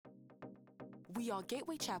We are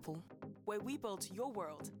Gateway Chapel, where we build your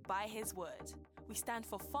world by His Word. We stand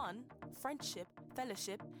for fun, friendship,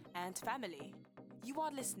 fellowship, and family. You are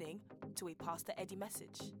listening to a Pastor Eddie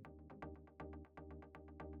message.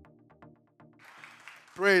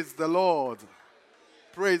 Praise the Lord.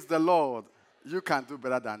 Praise the Lord. You can do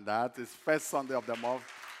better than that. It's first Sunday of the month.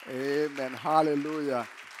 Amen. Hallelujah.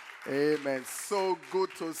 Amen. So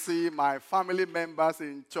good to see my family members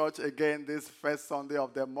in church again this first Sunday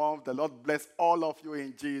of the month. The Lord bless all of you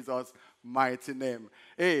in Jesus' mighty name.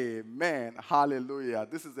 Amen. Hallelujah.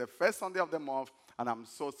 This is the first Sunday of the month, and I'm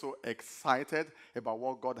so excited about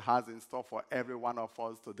what God has in store for every one of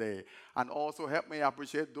us today. And also help me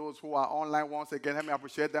appreciate those who are online once again. Help me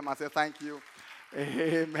appreciate them and say thank you.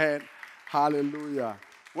 Amen. Hallelujah.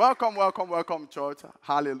 Welcome, church.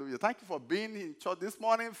 Hallelujah. Thank you for being in church this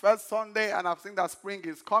morning, first Sunday, and I've seen that spring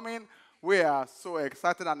is coming. We are so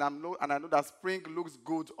excited, and I know that spring looks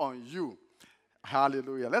good on you.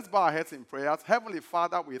 Hallelujah. Let's bow our heads in prayers. Heavenly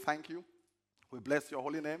Father, we thank you. We bless your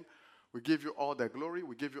holy name. We give you all the glory.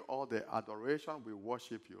 We give you all the adoration. We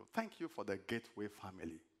worship you. Thank you for the Gateway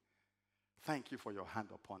family. Thank you for your hand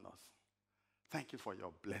upon us. Thank you for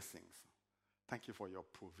your blessings. Thank you for your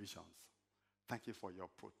provisions. Thank you for your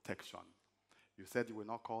protection. You said you will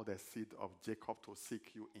not call the seed of Jacob to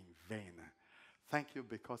seek you in vain. Thank you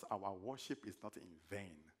because our worship is not in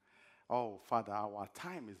vain. Oh, Father, our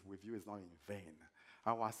time is with you is not in vain.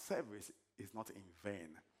 Our service is not in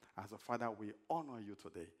vain. As a Father, we honor you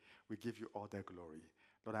today. We give you all the glory.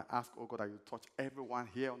 Lord, I ask, oh God, that you touch everyone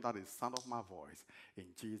here under the sound of my voice. In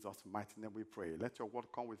Jesus' mighty name we pray. Let your word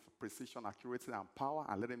come with precision, accuracy, and power,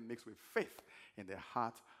 and let it mix with faith in the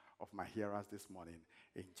heart of my hearers this morning.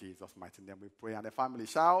 In Jesus' mighty name we pray. And the family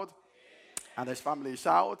shout. And the family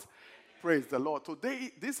shout. Praise the Lord.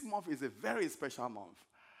 Today, this month is a very special month.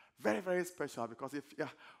 Very, very special, because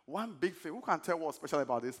one big thing, who can tell what's special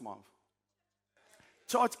about this month?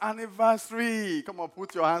 Church anniversary. Come on,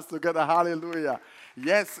 put your hands together. Hallelujah.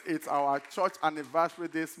 Yes, it's our church anniversary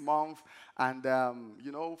this month. And,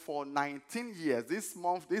 for 19 years, this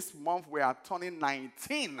month we are turning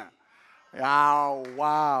 19. Oh,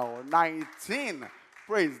 wow. 19.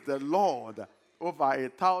 Praise the Lord. Over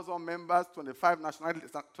 1,000 members, 25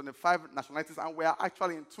 nationalities, and we are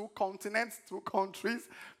actually in 2 continents, 2 countries.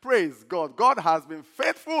 Praise God. God has been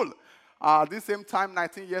faithful. At the same time,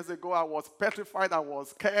 19 years ago, I was petrified. I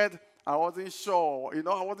was scared. I wasn't sure.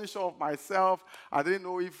 I wasn't sure of myself. I didn't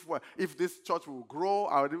know if this church will grow.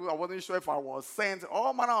 I wasn't sure if I was sent.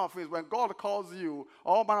 All manner of things. When God calls you,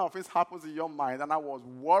 all manner of things happens in your mind. And I was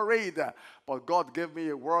worried. But God gave me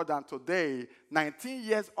a word. And today, 19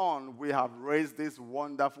 years on, we have raised this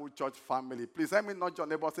wonderful church family. Please let me nudge your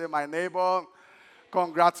neighbor. Say, my neighbor,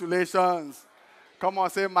 congratulations. Come on,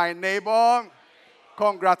 say, my neighbor,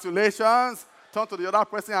 congratulations. Turn to the other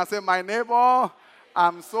person and say, my neighbor,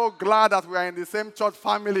 I'm so glad that we are in the same church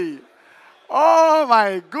family. Oh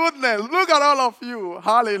my goodness, look at all of you.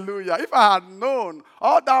 Hallelujah. If I had known,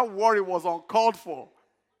 all that worry was uncalled for.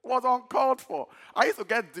 I used to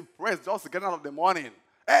get depressed just getting out of the morning.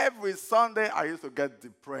 Every Sunday, I used to get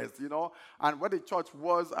depressed, And where the church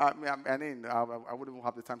was, I wouldn't even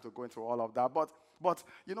have the time to go into all of that. But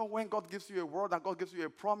when God gives you a word and God gives you a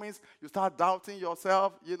promise, you start doubting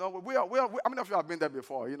yourself. How many of you have been there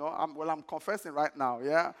before? I'm confessing right now,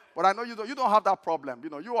 yeah? But I know you don't have that problem.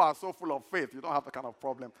 You are so full of faith. You don't have that kind of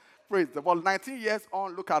problem. Praise the Lord. 19 years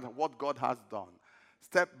on, look at what God has done.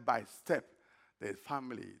 Step by step, the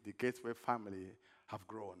Gateway family have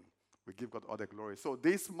grown. We give God all the glory. So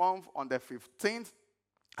this month, on the 15th,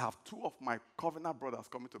 I have 2 of my covenant brothers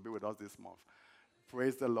coming to be with us this month.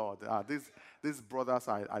 Praise the Lord. These brothers,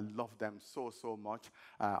 I love them so much.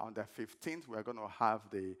 On the 15th, we're going to have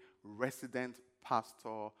the resident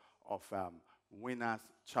pastor of Winners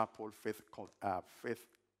Chapel Faith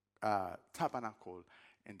Tabernacle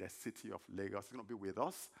in the city of Lagos. He's going to be with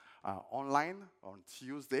us online on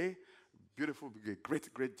Tuesday. Beautiful,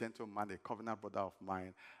 great gentleman, a covenant brother of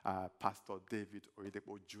mine, Pastor David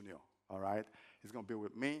Oyedepo Jr., all right? He's going to be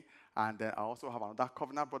with me. And then I also have another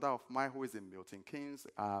covenant brother of mine who is in Milton Keynes,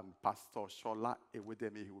 Pastor Shola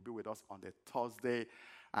Ewedemi. He will be with us on the Thursday.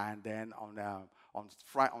 And then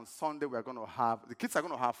on Sunday, we're going to have, the kids are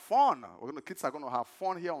going to have fun. Kids are going to have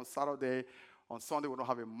fun here on Saturday. On Sunday, we're going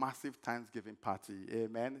to have a massive Thanksgiving party.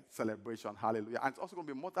 Amen. Celebration. Hallelujah. And it's also going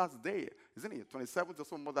to be Mother's Day. Isn't it? 27th is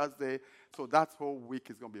also Mother's Day. So that whole week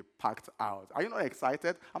is going to be packed out. Are you not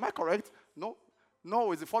excited? Am I correct? No?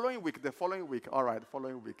 No, it's the following week. The following week. All right, the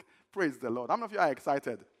following week. Praise the Lord. How many of you are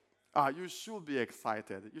excited? You should be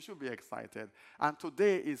excited. You should be excited. And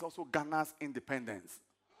today is also Ghana's independence.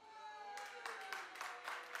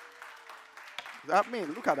 I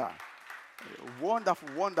mean, look at that. Wonderful,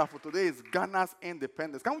 wonderful. Today is Ghana's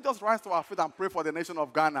independence. Can we just rise to our feet and pray for the nation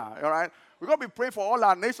of Ghana? All right? We're going to be praying for all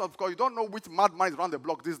our nations because you don't know which madman is around the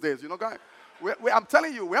block these days. You know, guys? I'm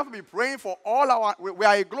telling you, we have to be praying for all our... We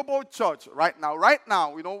are a global church right now. Right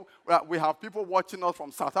now, you know, we have people watching us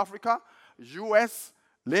from South Africa, U.S.,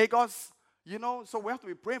 Lagos, you know. So we have to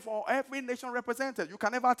be praying for every nation represented. You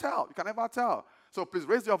can never tell. You can never tell. So please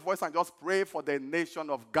raise your voice and just pray for the nation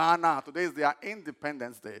of Ghana. Today is their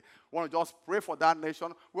Independence Day. We want to just pray for that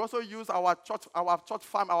nation. We also use our church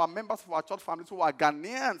family, our members of our church families who are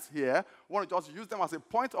Ghanaians here. We want to just use them as a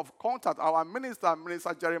point of contact. Our minister,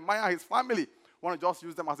 Minister Jeremiah, his family. We want to just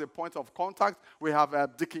use them as a point of contact. We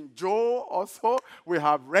have Deacon Joe also. We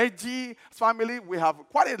have Reggie's family. We have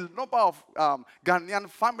quite a number of Ghanaian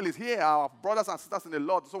families here, our brothers and sisters in the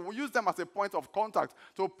Lord. So we use them as a point of contact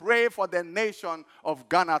to pray for the nation of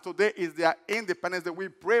Ghana. Today is their Independence Day. We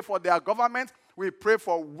pray for their government. We pray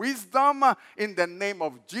for wisdom in the name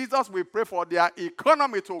of Jesus. We pray for their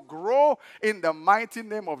economy to grow in the mighty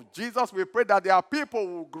name of Jesus. We pray that their people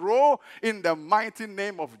will grow in the mighty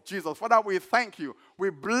name of Jesus. Father, we thank you. We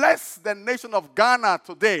bless the nation of Ghana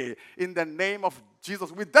today in the name of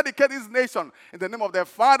Jesus. We dedicate this nation in the name of the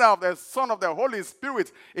Father, of the Son, of the Holy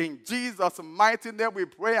Spirit. In Jesus' mighty name we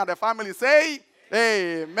pray, and the family say,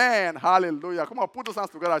 Amen. Hallelujah. Come on, put those hands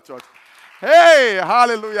together, church. Hey,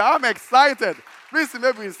 hallelujah. I'm excited. Please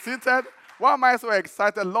maybe be seated. Why am I so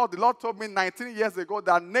excited? Lord, the Lord told me 19 years ago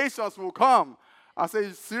that nations will come. I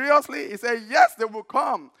said, seriously? He said, yes, they will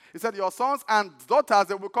come. He said, your sons and daughters,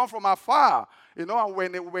 they will come from afar. You know,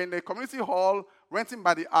 when the community hall, renting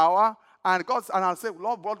by the hour, and I said,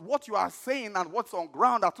 Lord, what you are saying and what's on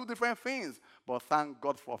ground are two different things. But thank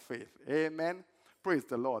God for faith. Amen. Praise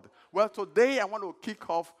the Lord. Well, today I want to kick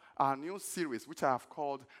off our new series, which I have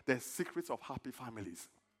called The Secrets of Happy Families.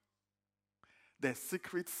 The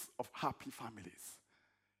Secrets of Happy Families.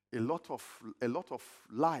 A lot of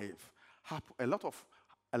life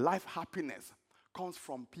happiness comes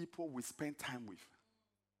from people we spend time with.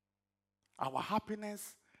 Our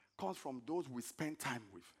happiness comes from those we spend time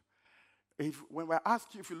with. When we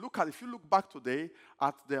ask you, if you look back today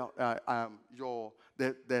at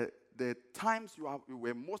the times you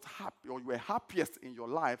were most happy or you were happiest in your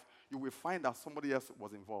life, you will find that somebody else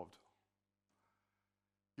was involved.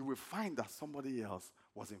 You will find that somebody else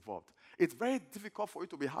was involved. It's very difficult for you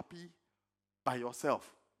to be happy by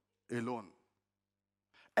yourself, alone.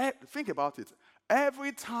 Think about it.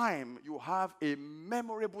 Every time you have a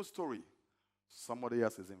memorable story, somebody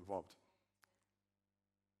else is involved.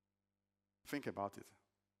 Think about it.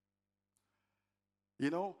 You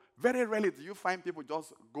know, very rarely do you find people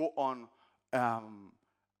just go on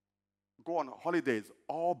holidays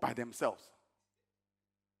all by themselves.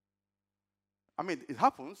 I mean, it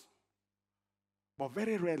happens, but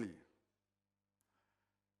very rarely.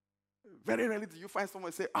 Very rarely do you find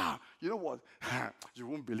someone say, you know what? You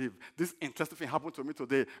won't believe. This interesting thing happened to me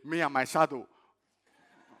today. Me and my shadow.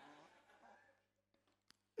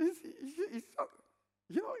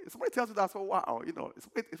 Somebody tells you that, so wow,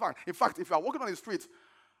 in fact, if you are walking on the street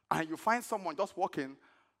and you find someone just walking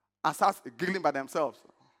and starts giggling by themselves,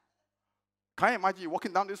 can you imagine you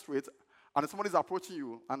walking down the street and somebody is approaching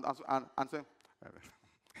you and saying,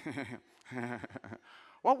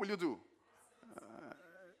 what will you do?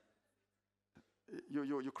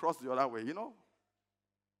 You cross the other way, you know?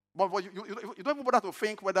 But you don't even bother to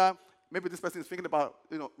think whether maybe this person is thinking about,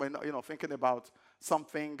 thinking about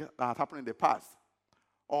something that happened in the past.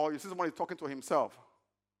 Or you see somebody talking to himself,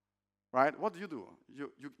 right? What do?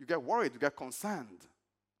 You get worried, you get concerned.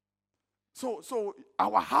 So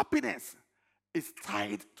our happiness is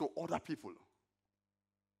tied to other people.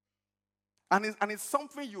 And it's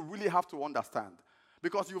something you really have to understand.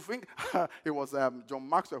 Because you think, it was John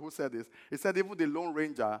Maxwell who said this. He said even the Lone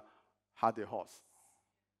Ranger had a horse.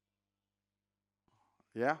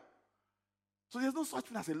 Yeah? So there's no such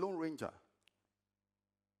thing as a Lone Ranger.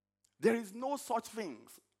 There is no such thing.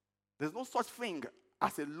 There's no such thing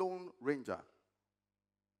as a Lone Ranger.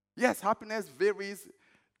 Yes, happiness varies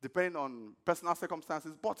depending on personal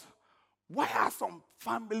circumstances, but why are some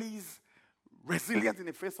families resilient in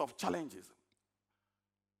the face of challenges?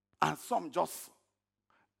 And some just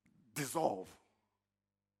dissolve.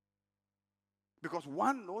 Because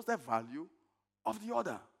one knows the value of the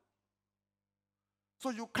other. So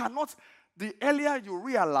you cannot, the earlier you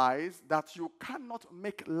realize that you cannot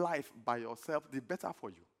make life by yourself, the better for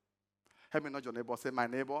you. Help me nudge your neighbor. Say, my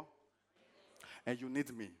neighbor, and you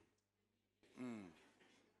need me.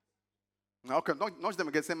 Okay, nudge them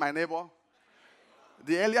again. Say, my neighbor.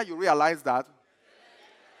 The earlier you realize that,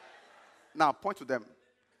 now point to them.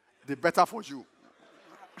 The better for you.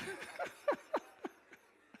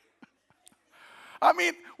 I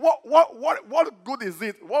mean, what good is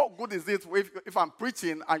it? What good is it if I'm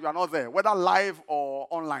preaching and you are not there, whether live or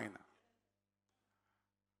online?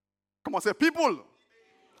 Come on, say people.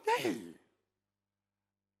 Hey.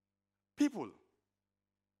 People.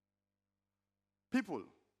 People.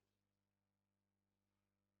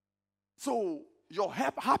 So your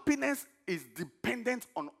happiness is dependent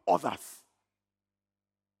on others.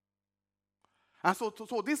 And so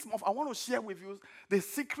this month, I want to share with you the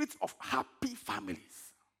secrets of happy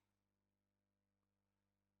families.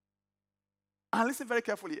 And listen very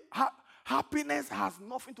carefully. Happiness has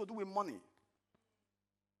nothing to do with money.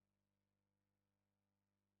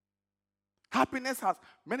 Happiness has,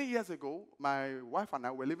 many years ago, my wife and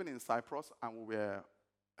I were living in Cyprus and we were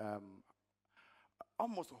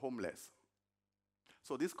almost homeless.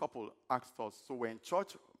 So this couple asked us, so we're in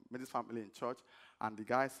church, met this family in church, and the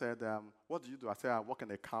guy said, what do you do? I said, I work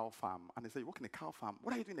in a cow farm. And he said, you work in a cow farm?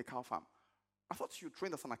 What are you doing in a cow farm? I thought you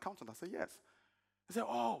trained as an accountant. I said, yes. He said,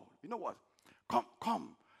 oh, you know what? Come.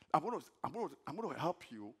 I'm going to help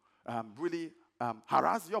you really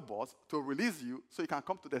harass your boss to release you so you can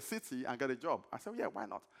come to the city and get a job. I said, yeah, why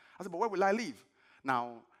not? I said, but where will I live?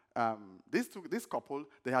 Now, this couple,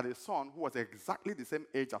 they had a son who was exactly the same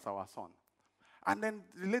age as our son. And then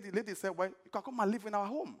the lady said, well, you can come and live in our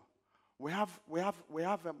home. They had a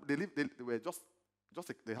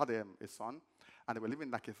son, and they were living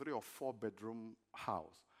in like a 3 or 4 bedroom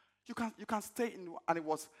house. You can stay in, and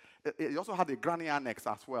it also had a granny annex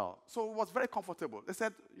as well. So it was very comfortable. They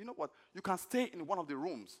said, you know what, you can stay in one of the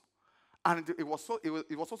rooms. And it was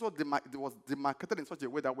also demarcated in such a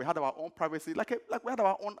way that we had our own privacy, like we had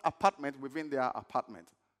our own apartment within their apartment.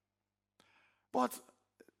 But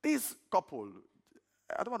this couple,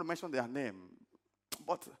 I don't want to mention their name,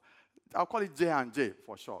 but I'll call it J and J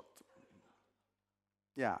for short.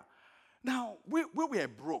 Yeah. Now, we were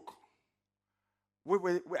broke.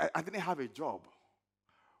 I didn't have a job.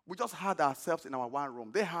 We just had ourselves in our one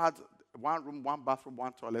room. They had 1 room, 1 bathroom,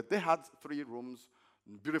 1 toilet. They had 3 rooms,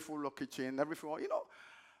 beautiful kitchen, everything, you know.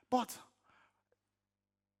 But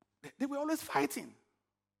they were always fighting.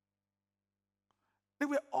 They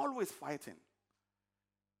were always fighting.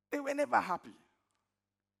 They were never happy.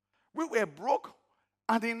 We were broke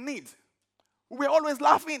and in need. We were always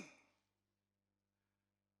laughing.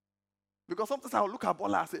 Because sometimes I would look at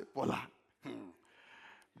Bola and say,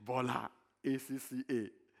 Bola, ACCA.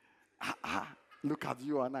 Look at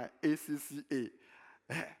you and I, ACCA.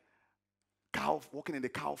 Cow, working in the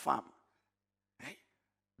cow farm. Hey,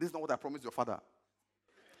 this is not what I promised your father.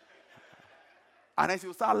 And then she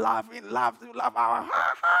will start laughing.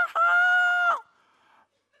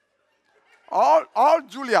 All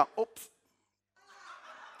Julia. Oops.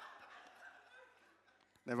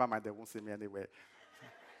 Never mind, they won't see me anyway.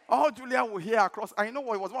 All Julia will hear across. I know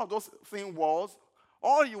what it was one of those thin walls.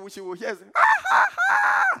 All she will hear is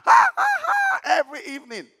every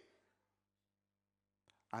evening.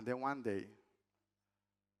 And then one day,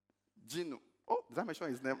 Gino. Oh, did I mention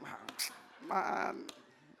his name? Man,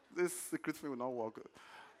 this secret thing will not work.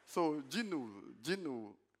 So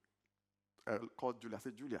Gino called Julia. I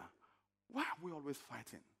said, Julia, why are we always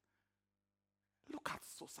fighting? Look at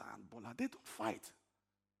Sosa and Bola. They don't fight.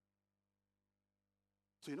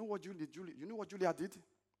 So you know what Julia did?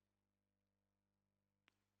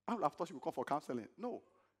 I would have thought she would come for counseling. No.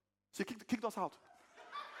 She kicked us out.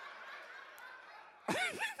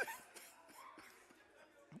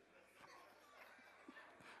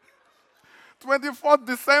 24th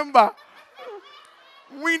December,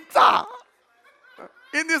 winter,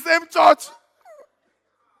 in the same church.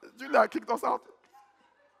 Julia kicked us out.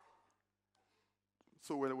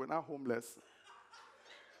 So we're now homeless.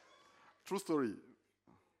 True story.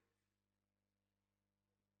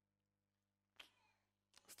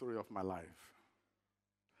 Story of my life.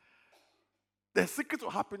 The secret to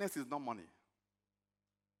happiness is not money.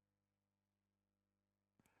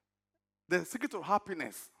 The secret to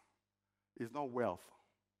happiness is not wealth.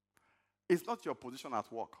 It's not your position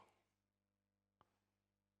at work.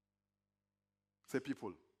 Say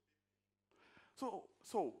people.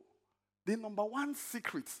 So the number one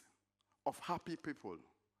secret of happy people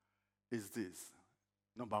is this.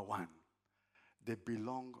 Number one, they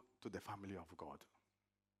belong to the family of God.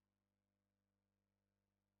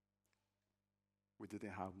 We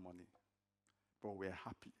didn't have money, but we're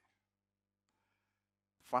happy.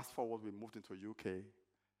 Fast forward, we moved into UK,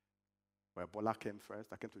 where Bola came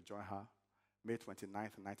first. I came to join her, May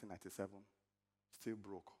 29th, 1997, still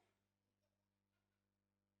broke.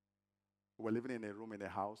 We were living in a room in a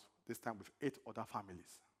house, this time with 8 other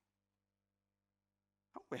families.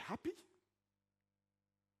 And we're happy.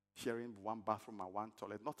 sharing one bathroom and one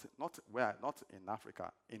toilet. Not in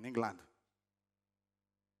Africa, in England.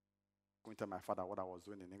 Going to tell my father what I was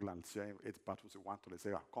doing in England, sharing 8 bathrooms with one toilet.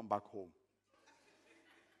 Say, come back home.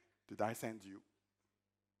 Did I send you?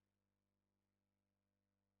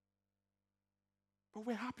 But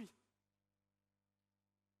we're happy.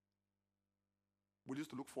 We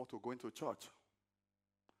used to look forward to going to church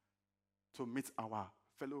to meet our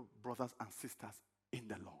fellow brothers and sisters in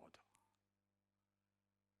the Lord.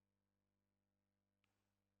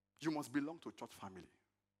 You must belong to a church family.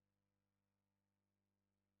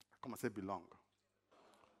 Come and say belong.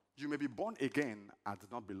 You may be born again and do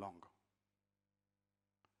not belong.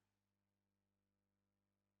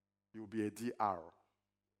 You will be a DR,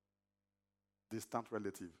 distant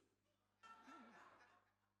relative.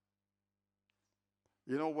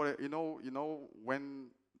 You know what? You know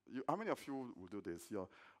when. How many of you will do this? You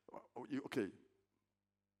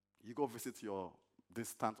go visit your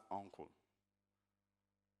distant uncle.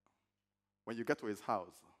 When you get to his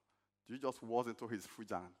house, do you just walk into his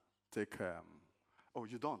fridge and take? Oh,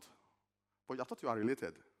 you don't. But I thought you are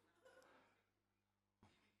related.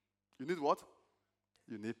 You need what?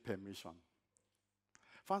 You need permission.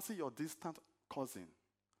 Fancy your distant cousin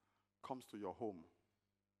comes to your home.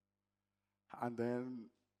 And then,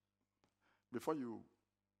 before you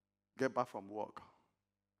get back from work,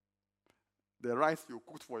 the rice you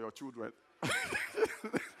cooked for your children,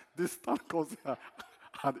 distant cousin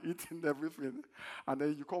had eaten everything. And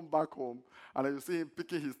then you come back home, and then you see him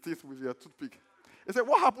picking his teeth with your toothpick. He said,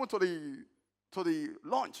 what happened to the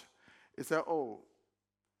lunch? He said, oh,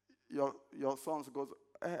 your son goes,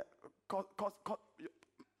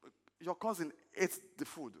 your cousin ate the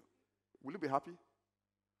food. Will you be happy?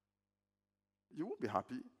 You won't be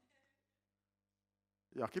happy.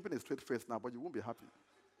 You are keeping a straight face now, but you won't be happy.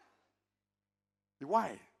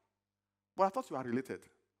 Why? But I thought you are related.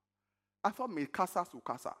 I thought me casa su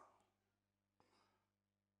casa.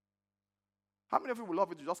 How many of you will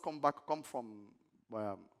love it? You just come back from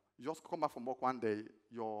work one day,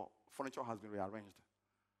 your furniture has been rearranged.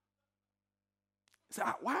 You say,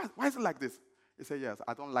 why is it like this? He said, yes,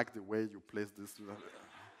 I don't like the way you place this.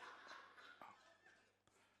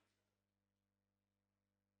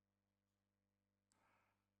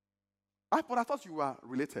 But I thought you were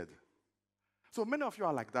related. So many of you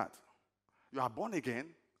are like that. You are born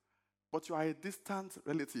again, but you are a distant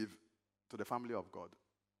relative to the family of God.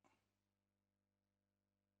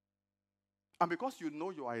 And because you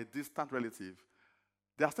know you are a distant relative,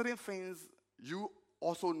 there are certain things you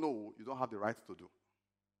also know you don't have the right to do.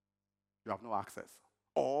 You have no access.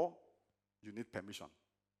 Or you need permission.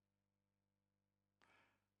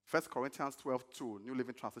 1 Corinthians 12:2, New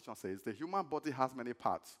Living Translation says, the human body has many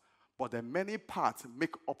parts, but the many parts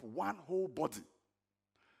make up one whole body.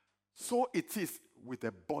 So it is with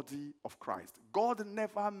the body of Christ. God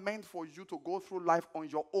never meant for you to go through life on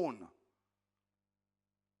your own.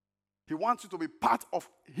 He wants you to be part of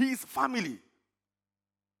his family.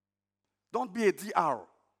 Don't be a DR.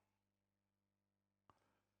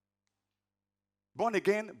 Born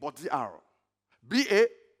again, but DR. Be a,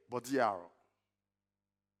 but DR.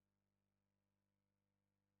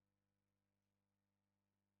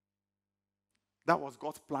 That was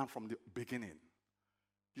God's plan from the beginning.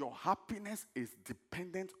 Your happiness is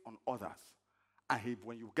dependent on others. And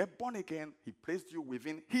when you get born again, he placed you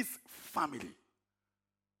within his family.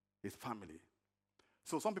 His family.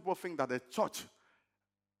 So some people think that the church,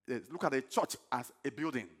 look at the church as a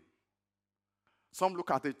building. Some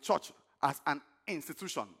look at the church as an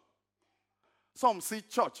institution. Some see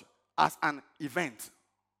church as an event.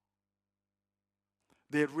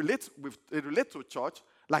 They relate to church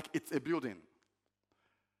like it's a building.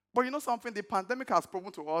 But you know something? The pandemic has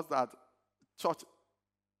proven to us that church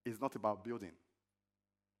is not about building.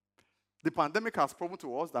 The pandemic has proven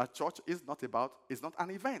to us that church is not an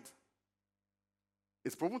event.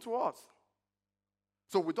 It's proven to us.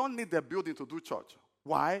 So we don't need the building to do church.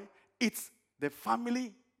 Why? It's the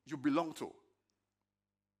family you belong to.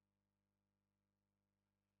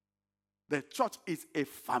 The church is a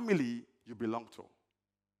family you belong to.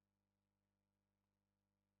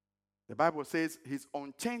 The Bible says his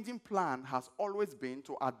unchanging plan has always been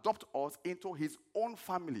to adopt us into his own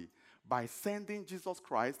family by sending Jesus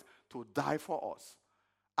Christ to die for us.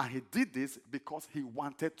 And he did this because he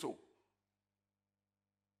wanted to.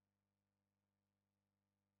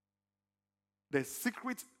 The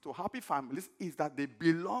secret to happy families is that they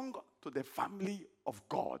belong to the family of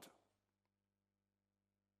God.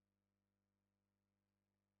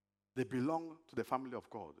 They belong to the family of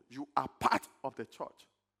God. You are part of the church.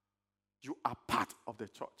 You are part of the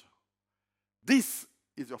church. This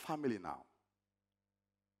is your family now.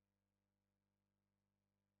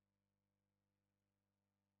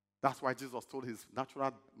 That's why Jesus told his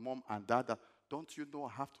natural mom and dad that, don't you know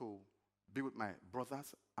I have to be with my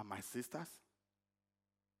brothers and my sisters?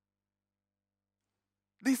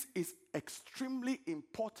 This is extremely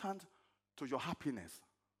important to your happiness.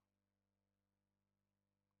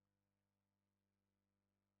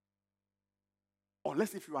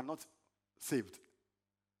 Unless if you are not saved.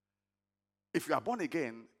 If you are born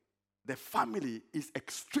again, the family is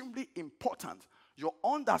extremely important. Your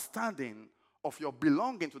understanding of your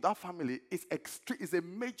belonging to that family is a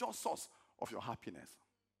major source of your happiness.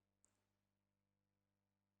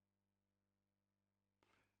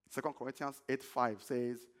 2 Corinthians 8:5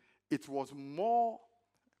 says, it was more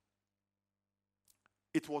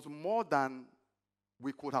than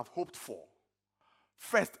we could have hoped for.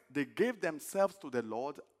 First, they gave themselves to the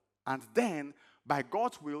Lord, and then, by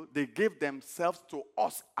God's will, they gave themselves to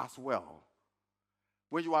us as well.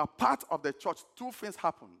 When you are part of the church, two things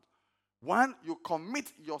happen. One, you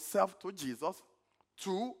commit yourself to Jesus.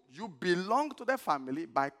 Two, you belong to the family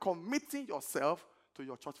by committing yourself to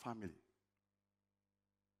your church family.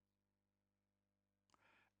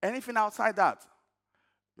 Anything outside that,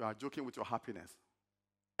 you are joking with your happiness.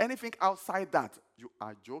 Anything outside that, you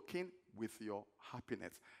are joking with your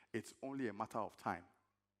happiness. It's only a matter of time.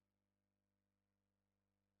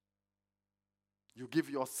 You give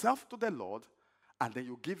yourself to the Lord, and then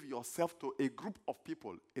you give yourself to a group of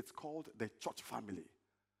people. It's called the church family.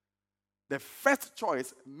 The first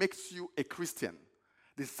choice makes you a Christian.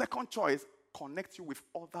 The second choice connects you with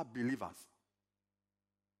other believers.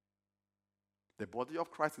 The body of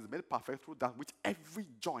Christ is made perfect through that which every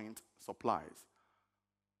joint supplies.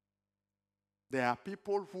 There are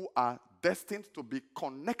people who are destined to be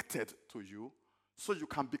connected to you so you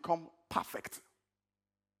can become perfect.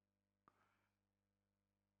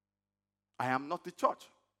 I am not the church.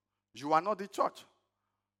 You are not the church.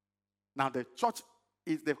 Now the church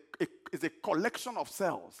is a collection of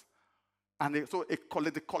cells. And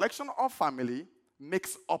the collection of family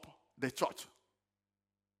makes up the church.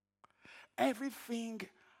 Everything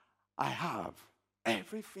I have,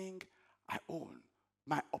 everything I own,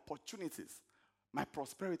 my opportunities, my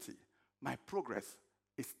prosperity, my progress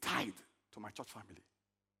is tied to my church family.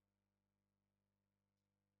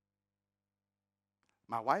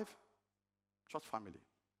 My wife, church family.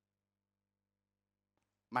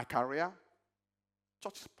 My career,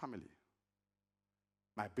 church family.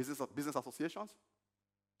 My business associations,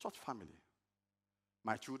 church family.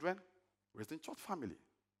 My children, raised in church family.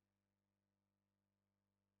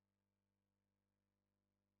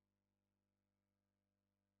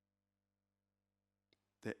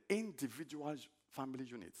 The individual family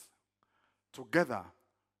units together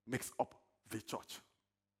makes up the church.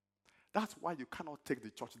 That's why you cannot take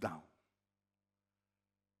the church down.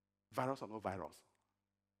 Virus or no virus.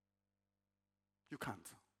 You can't.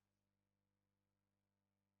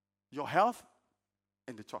 Your health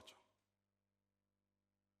in the church.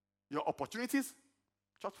 Your opportunities,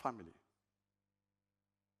 church family.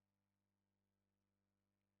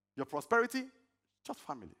 Your prosperity, church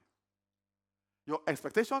family. Your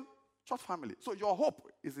expectation, church family. So your hope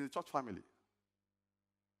is in the church family.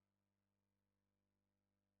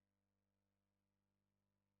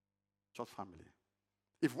 Church family.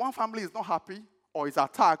 If one family is not happy or is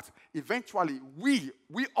attacked, eventually we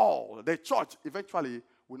all, the church, eventually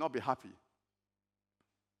will not be happy.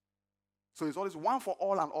 So it's always one for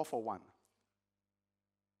all and all for one.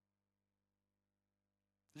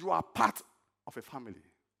 You are part of a family.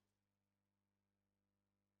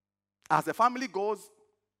 As the family goes,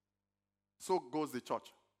 so goes the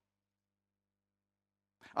church.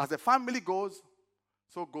 As the family goes,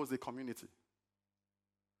 so goes the community.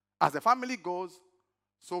 As the family goes,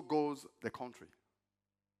 so goes the country.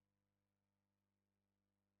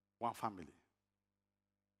 One family.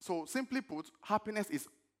 So simply put, happiness is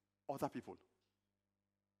other people.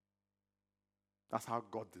 That's how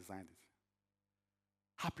God designed it.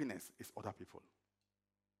 Happiness is other people.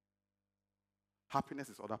 Happiness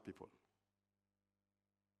is other people.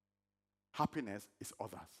 Happiness is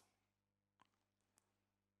others.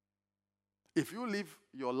 If you live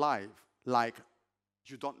your life like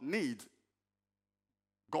you don't need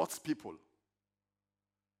God's people,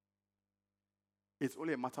 it's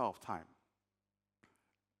only a matter of time.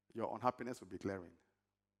 Your unhappiness will be glaring.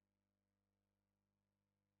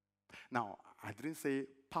 Now, I didn't say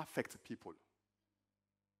perfect people.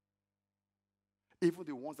 Even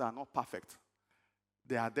the ones that are not perfect,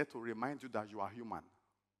 they are there to remind you that you are human.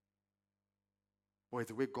 Or it's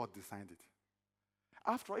the way God designed it.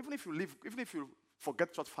 After all, even if you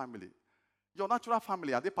forget church family, your natural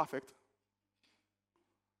family, are they perfect?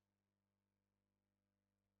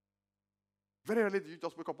 Very rarely do you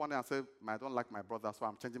just wake up one day and say, I don't like my brother, so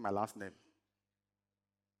I'm changing my last name.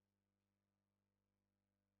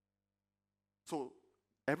 So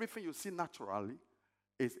everything you see naturally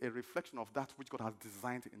is a reflection of that which God has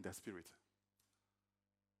designed in the spirit.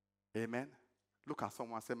 Amen. Look at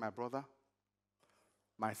someone and say, my brother,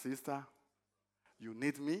 my sister, you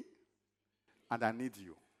need me, and I need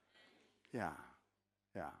you. Yeah.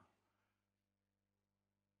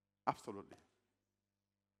 Absolutely.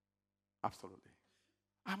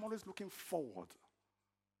 I'm always looking forward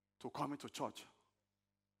to coming to church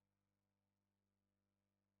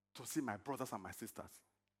to see my brothers and my sisters.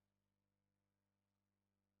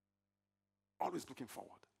 Always looking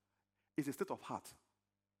forward. It's a state of heart.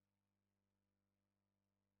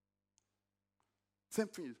 Same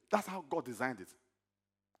thing. That's how God designed it.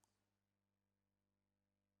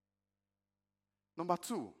 Number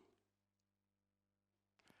two,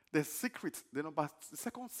 the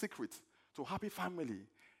second secret to happy family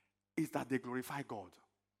is that they glorify God.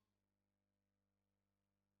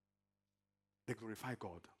 They glorify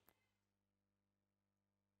God.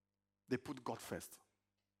 They put God first.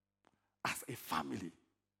 As a family,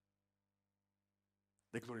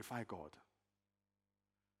 they glorify God.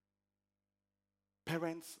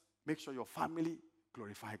 Parents, make sure your family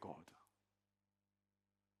glorify God.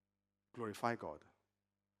 Glorify God.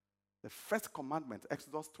 The first commandment,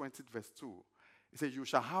 Exodus 20, verse 2, it says, you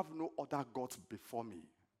shall have no other gods before me.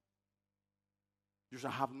 You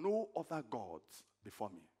shall have no other gods before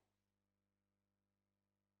me.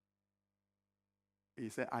 He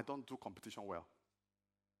said, I don't do competition well.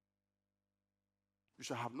 You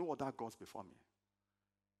shall have no other gods before me.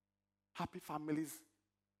 Happy families,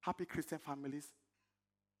 happy Christian families,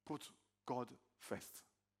 put God first.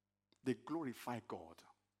 They glorify God.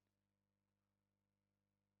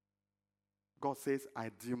 God says,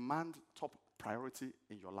 I demand top priority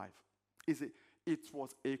in your life. It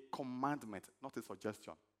was a commandment, not a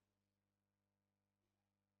suggestion.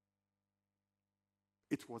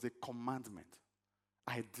 It was a commandment.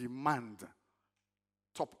 I demand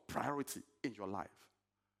top priority in your life.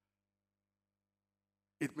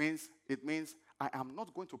 It means I am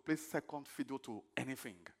not going to play second fiddle to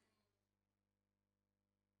anything.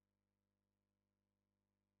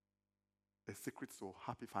 The secret to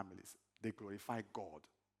happy families, they glorify God.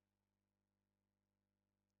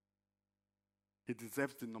 He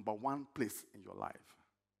deserves the number one place in your life.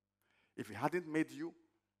 If he hadn't made you,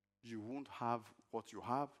 you won't have what you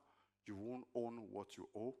have. You won't own what you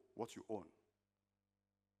own.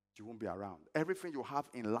 You won't be around. Everything you have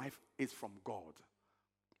in life is from God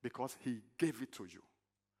because he gave it to you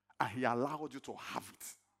and he allowed you to have it.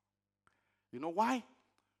 You know why?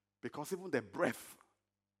 Because even the breath,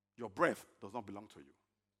 your breath does not belong to you.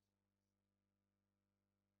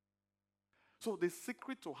 So the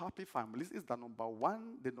secret to happy families is that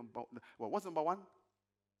what's number one?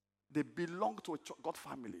 They belong to a God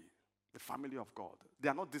family, the family of God. They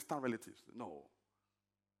are not distant relatives. No.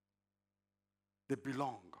 They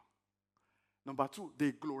belong. Number two,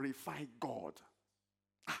 they glorify God.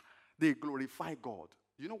 They glorify God.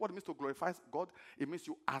 You know what it means to glorify God? It means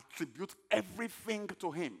you attribute everything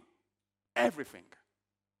to him. Everything.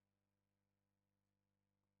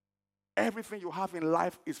 Everything you have in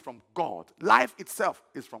life is from God. Life itself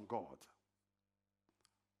is from God.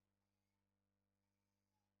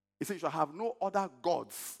 He says, you shall have no other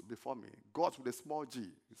gods before me. Gods with a small g.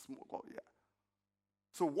 A small God, yeah.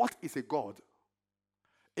 So what is a God?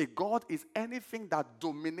 A God is anything that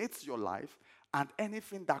dominates your life and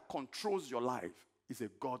anything that controls your life is a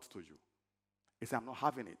God to you. He said, I'm not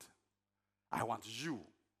having it. I want you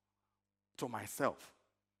to myself.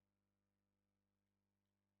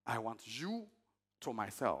 I want you to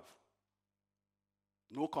myself.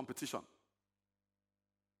 No competition.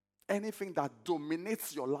 Anything that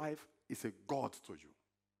dominates your life is a God to you.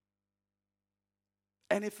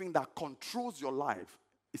 Anything that controls your life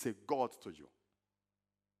is a God to you.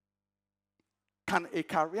 Can a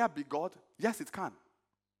career be God? Yes, it can.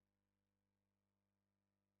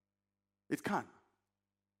 It can.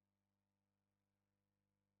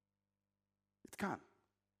 It can.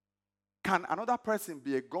 Can another person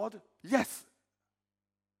be a God? Yes.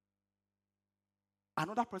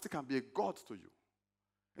 Another person can be a God to you.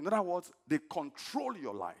 In other words, they control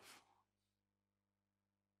your life.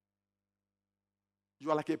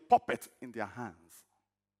 You are like a puppet in their hands.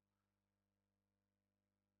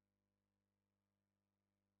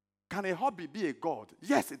 Can a hobby be a God?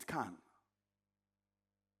 Yes, it can.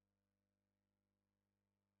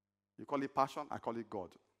 You call it passion, I call it God.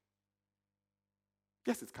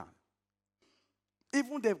 Yes, it can.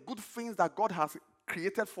 Even the good things that God has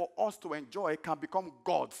created for us to enjoy can become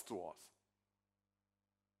gods to us.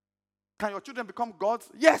 Can your children become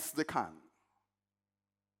gods? Yes, they can.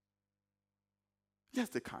 Yes,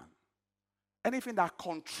 they can. Anything that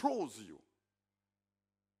controls you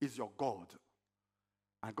is your God.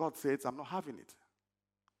 And God says, I'm not having it.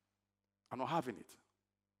 I'm not having it.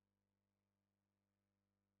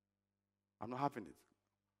 I'm not having it.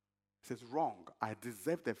 He says, wrong. I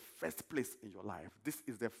deserve the first place in your life. This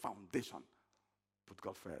is the foundation. Put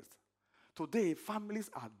God first. Today,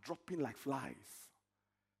 families are dropping like flies.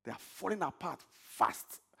 They are falling apart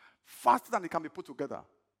fast. Faster than they can be put together.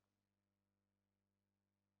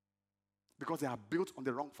 Because they are built on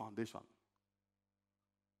the wrong foundation.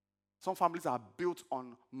 Some families are built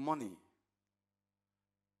on money,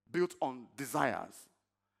 built on desires,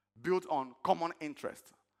 built on common interest,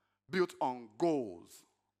 built on goals,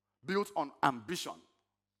 built on ambition.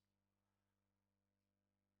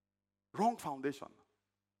 Wrong foundation,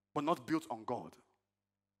 but not built on God.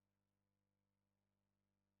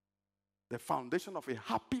 The foundation of a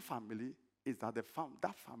happy family is that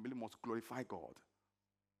that family must glorify God.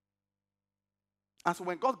 And so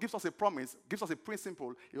when God gives us a promise, gives us a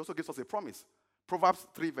principle, he also gives us a promise. Proverbs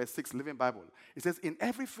 3 verse 6, Living Bible. It says, in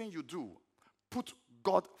everything you do, put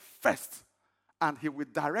God first, and he will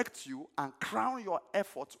direct you and crown your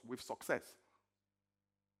efforts with success.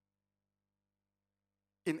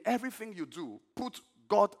 In everything you do, put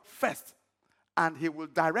God first, and he will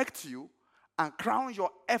direct you and crown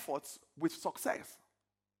your efforts with success.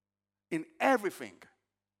 In everything.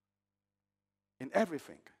 In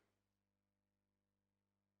everything.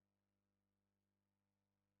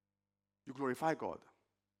 You glorify God.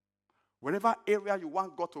 Wherever area you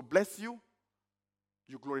want God to bless you,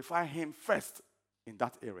 you glorify him first in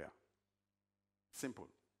that area. Simple.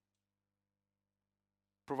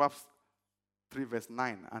 Proverbs 3 verse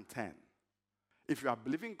 9 and 10. If you are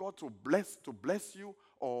believing God to bless you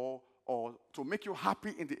or to make you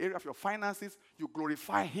happy in the area of your finances, you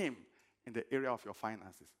glorify him in the area of your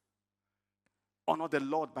finances. Honor the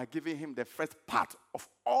Lord by giving him the first part of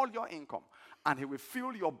all your income, and he will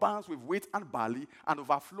fill your barns with wheat and barley and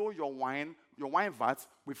overflow your wine vats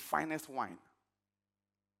with finest wine.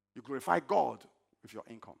 You glorify God with your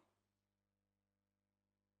income.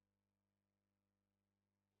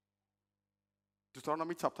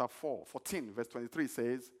 Deuteronomy chapter 14 verse 23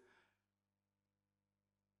 says,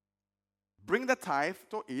 bring the tithe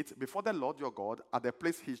to it before the Lord your God at the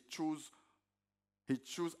place he choose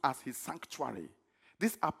as his sanctuary.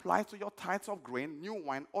 This applies to your tithes of grain, new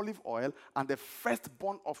wine, olive oil, and the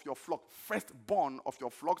firstborn of your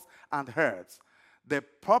flocks and herds. The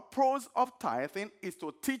purpose of tithing is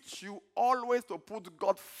to teach you always to put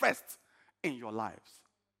God first in your lives.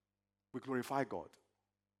 We glorify God.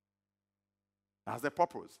 That's the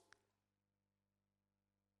purpose.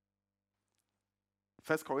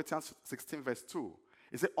 1 Corinthians 16 verse 2.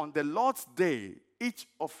 It says, on the Lord's day, each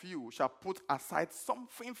of you shall put aside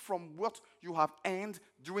something from what you have earned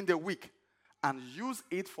during the week and use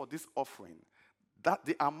it for this offering. That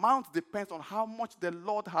the amount depends on how much the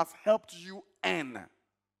Lord has helped you earn.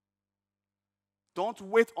 Don't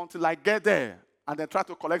wait until I get there and then try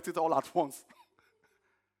to collect it all at once.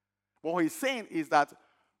 What he's saying is that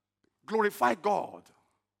glorify God.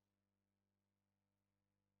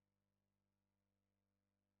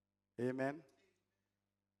 Amen.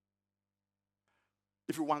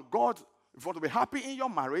 If you want to be happy in your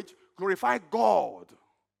marriage, glorify God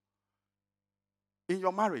in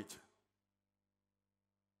your marriage.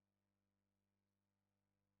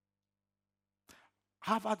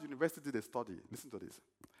 Harvard University did a study. Listen to this.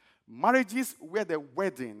 Marriages where the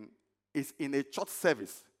wedding is in a church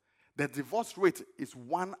service, the divorce rate is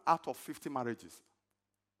 1 out of 50 marriages.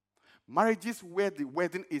 Marriages where the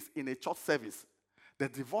wedding is in a church service, the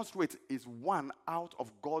divorce rate is 1 out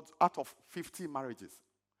of 50 marriages.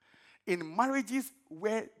 In marriages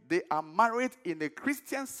where they are married in a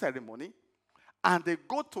Christian ceremony and they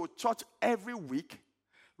go to church every week,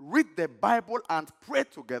 read the Bible and pray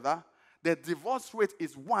together, the divorce rate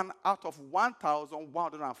is 1 out of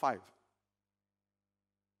 1,105.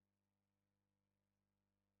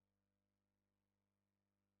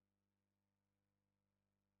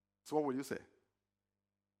 So what will you say?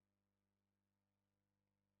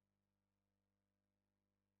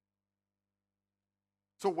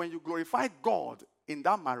 So when you glorify God in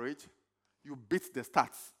that marriage, you beat the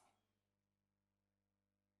stats.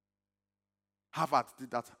 Harvard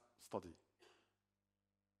did that study.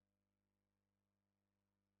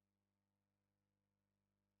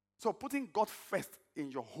 So putting God first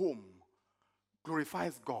in your home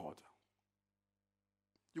glorifies God.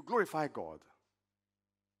 You glorify God.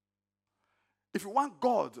 If you want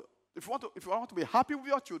God If you want to be happy with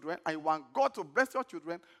your children and you want God to bless your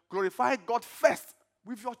children, glorify God first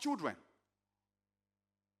with your children.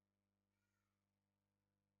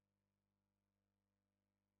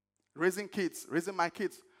 Raising my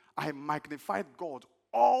kids, I magnified God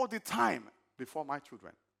all the time before my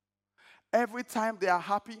children. Every time they are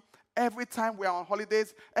happy, every time we are on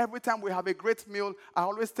holidays, every time we have a great meal, I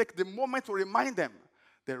always take the moment to remind them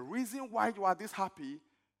the reason why you are this happy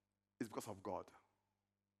is because of God.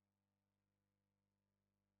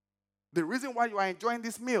 The reason why you are enjoying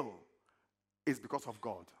this meal is because of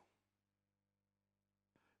God.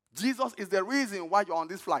 Jesus is the reason why you're on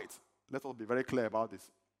this flight. Let us be very clear about this.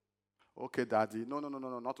 Okay, Daddy. No,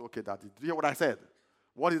 not okay, Daddy. Do you hear what I said?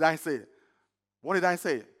 What did I say? What did I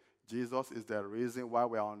say? Jesus is the reason why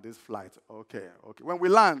we are on this flight. Okay. When we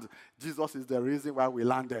land, Jesus is the reason why we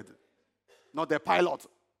landed, not the pilot.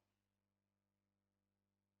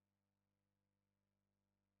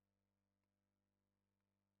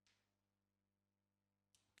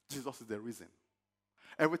 Jesus is the reason.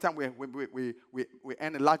 Every time we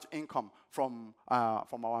earn a large income from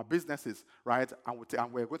our businesses, right, and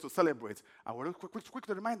we're going to celebrate, and we're quick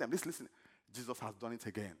to remind them, listen, Jesus has done it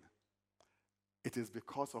again. It is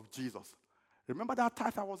because of Jesus. Remember that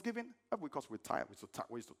tithe I was giving? Because we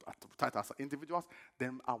used to tithe as individuals,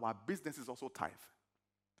 then our businesses also tithe.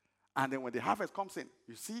 And then when the harvest comes in,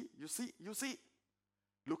 you see,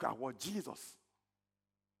 look at what Jesus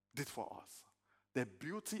did for us. The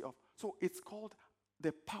beauty of, so it's called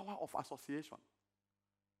the power of association.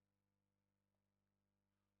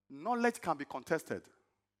 Knowledge can be contested,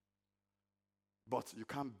 but you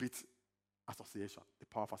can't beat association, the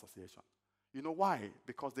power of association. You know why?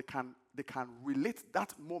 Because they can relate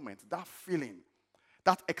that moment, that feeling,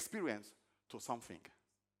 that experience to something.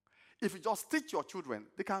 If you just teach your children,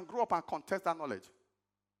 they can grow up and contest that knowledge.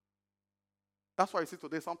 That's why you see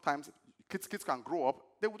today sometimes kids can grow up,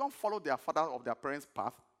 they don't follow their father or their parents'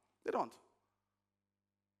 path. They don't.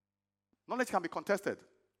 Knowledge can be contested.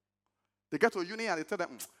 They get to uni and they tell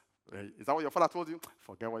them, is that what your father told you?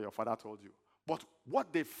 Forget what your father told you. But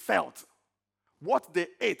what they felt, what they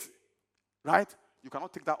ate, right? You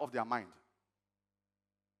cannot take that off their mind.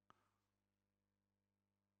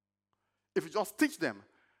 If you just teach them,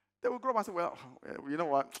 they will grow up and say, well, you know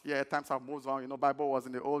what? Yeah, times have moved on. You know, Bible was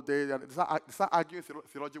in the old days. They start arguing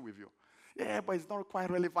theology with you. Yeah, but it's not quite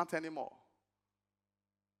relevant anymore.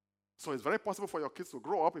 So it's very possible for your kids to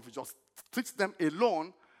grow up if you just teach them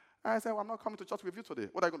alone. And I say, well, I'm not coming to church with you today.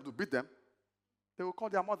 What are you going to do, beat them? They will call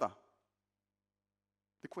their mother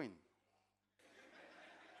the queen.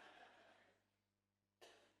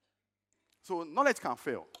 So knowledge can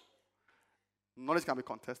fail. Knowledge can be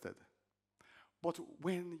contested. But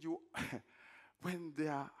when they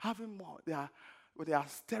are having more, when they are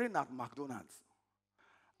staring at McDonald's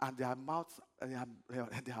and their mouth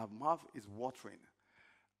is watering,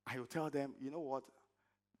 I will tell them, you know what?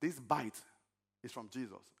 This bite is from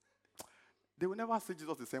Jesus. They will never see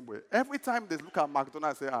Jesus the same way. Every time they look at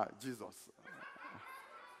McDonald's, they say, Jesus.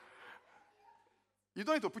 You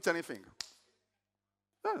don't need to preach anything.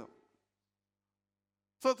 No.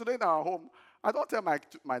 So today in our home, I don't tell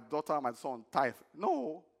my daughter, my son, tithe.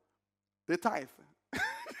 No, they tithe.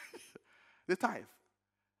 They tithe.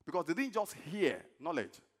 Because they didn't just hear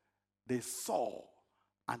knowledge. They saw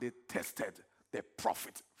and they tested the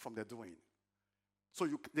profit from their doing. So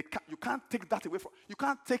you can't take that away from, you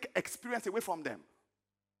can't take experience away from them.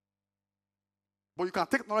 But you can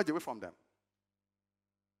take knowledge away from them.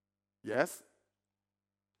 Yes?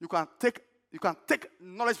 You can take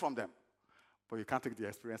knowledge from them. But you can't take the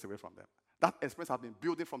experience away from them. That experience has been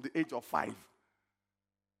building from the age of 5.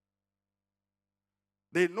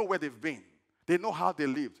 They know where they've been. They know how they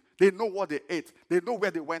lived. They know what they ate. They know where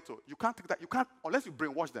they went to. You can't take that. You can't, unless you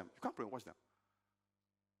brainwash them. You can't brainwash them.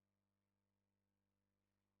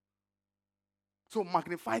 So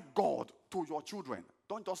magnify God to your children.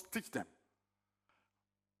 Don't just teach them.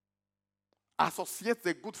 Associate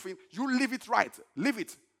the good thing. You live it right. Live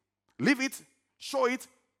it. Live it. Show it.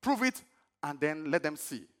 Prove it. And then let them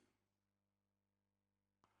see.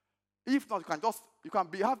 If not, you can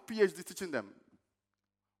have PhD teaching them.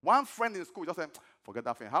 One friend in school just said, forget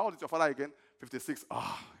that thing. How old is your father again? 56.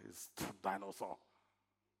 He's dinosaur.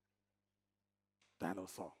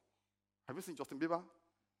 Dinosaur. Have you seen Justin Bieber?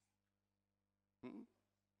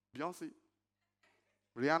 Beyonce?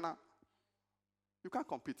 Rihanna? You can't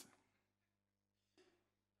compete.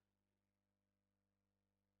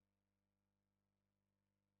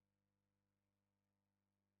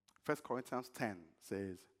 First Corinthians 10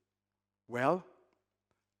 says, well,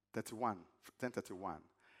 10:31.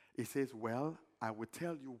 It says, well, I will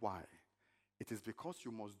tell you why. It is because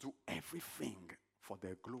you must do everything for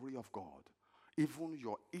the glory of God. Even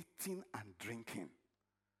your eating and drinking.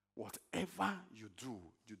 Whatever you do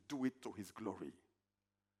it to his glory.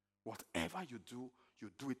 Whatever you do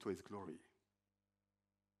it to his glory.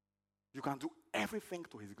 You can do everything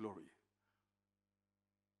to his glory.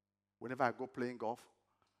 Whenever I go playing golf,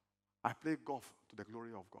 I play golf to the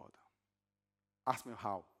glory of God. Ask me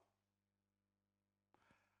how.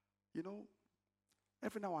 You know,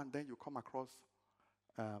 every now and then you come across,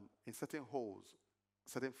 in certain holes,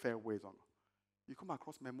 certain fairways, you come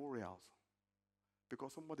across memorials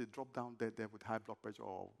because somebody dropped down dead there with high blood pressure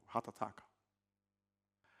or heart attack.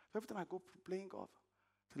 So every time I go playing golf,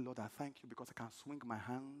 I say, Lord, I thank you because I can swing my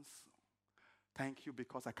hands. Thank you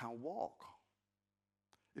because I can walk.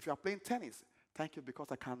 If you are playing tennis, thank you because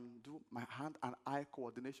I can do my hand and eye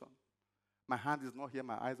coordination. My hand is not here,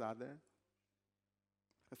 my eyes are there.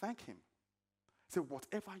 Thank him. Say,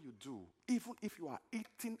 whatever you do, even if you are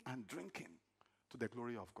eating and drinking to the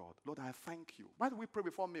glory of God, Lord, I thank you. Why do we pray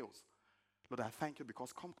before meals? Lord, I thank you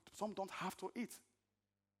because some don't have to eat.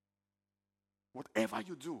 Whatever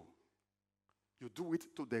you do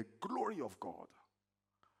it to the glory of God.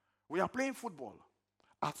 We are playing football.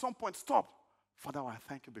 At some point, stop. Father, I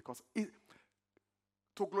thank you because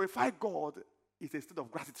to glorify God is a state of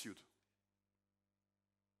gratitude.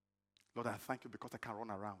 Lord, I thank you because I can run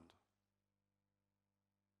around.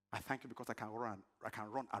 I thank you because I can run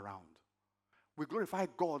around. We glorify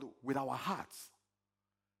God with our hearts.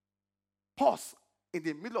 Pause in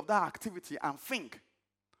the middle of that activity and think,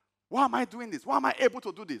 why am I doing this? Why am I able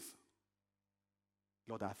to do this?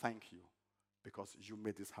 Lord, I thank you because you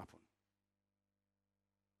made this happen.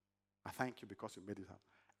 I thank you because you made it happen.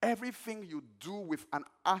 Everything you do with an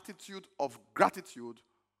attitude of gratitude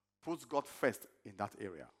puts God first in that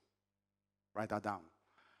area. Write that down.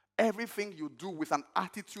 Everything you do with an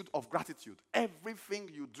attitude of gratitude. Everything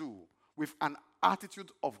you do with an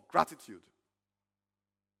attitude of gratitude.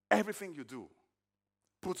 Everything you do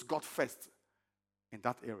puts God first in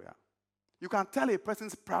that area. You can tell a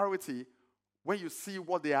person's priority when you see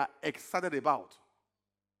what they are excited about.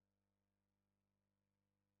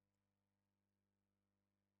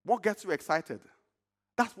 What gets you excited?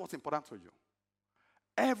 That's what's important to you.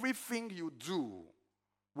 Everything you do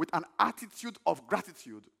with an attitude of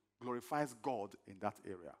gratitude glorifies God in that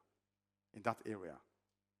area. In that area.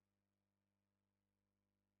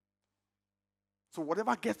 So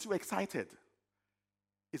whatever gets you excited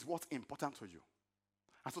is what's important to you.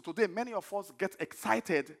 And so today, many of us get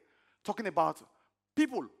excited talking about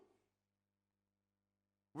people.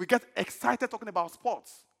 We get excited talking about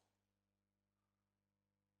sports.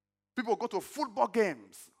 People go to football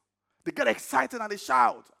games. They get excited and they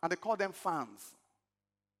shout and they call them fans.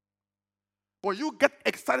 But you get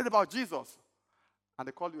excited about Jesus and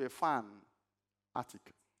they call you a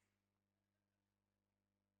fanatic.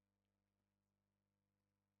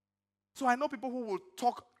 So I know people who will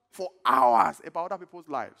talk for hours about other people's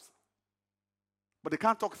lives. But they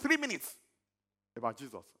can't talk 3 minutes about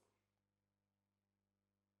Jesus.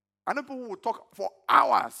 I know people who will talk for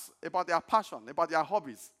hours about their passion, about their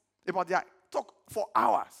hobbies, talk for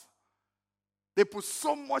hours. They put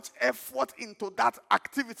so much effort into that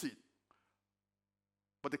activity.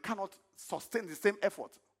 But they cannot sustain the same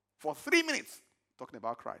effort for 3 minutes talking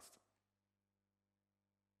about Christ.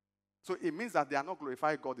 So it means that they are not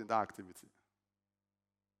glorifying God in that activity.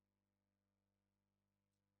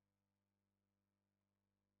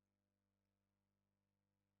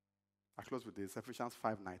 I close with this, Ephesians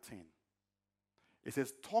 5:19. It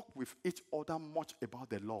says, talk with each other much about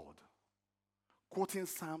the Lord, quoting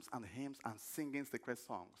psalms and hymns and singing sacred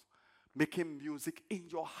songs, making music in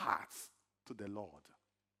your hearts to the Lord.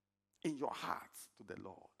 In your hearts to the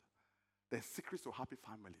Lord. The secrets to happy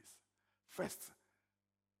families. First,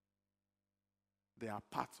 they are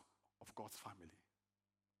part of God's family.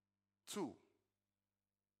 2,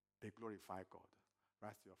 they glorify God.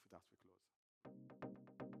 Rise to your feet as we close.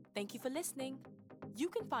 Thank you for listening. You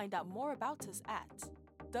can find out more about us at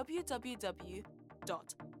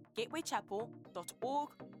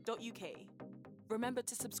www.gatewaychapel.org.uk. Remember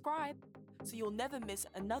to subscribe so you'll never miss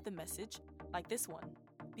another message like this one.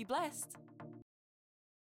 Be blessed.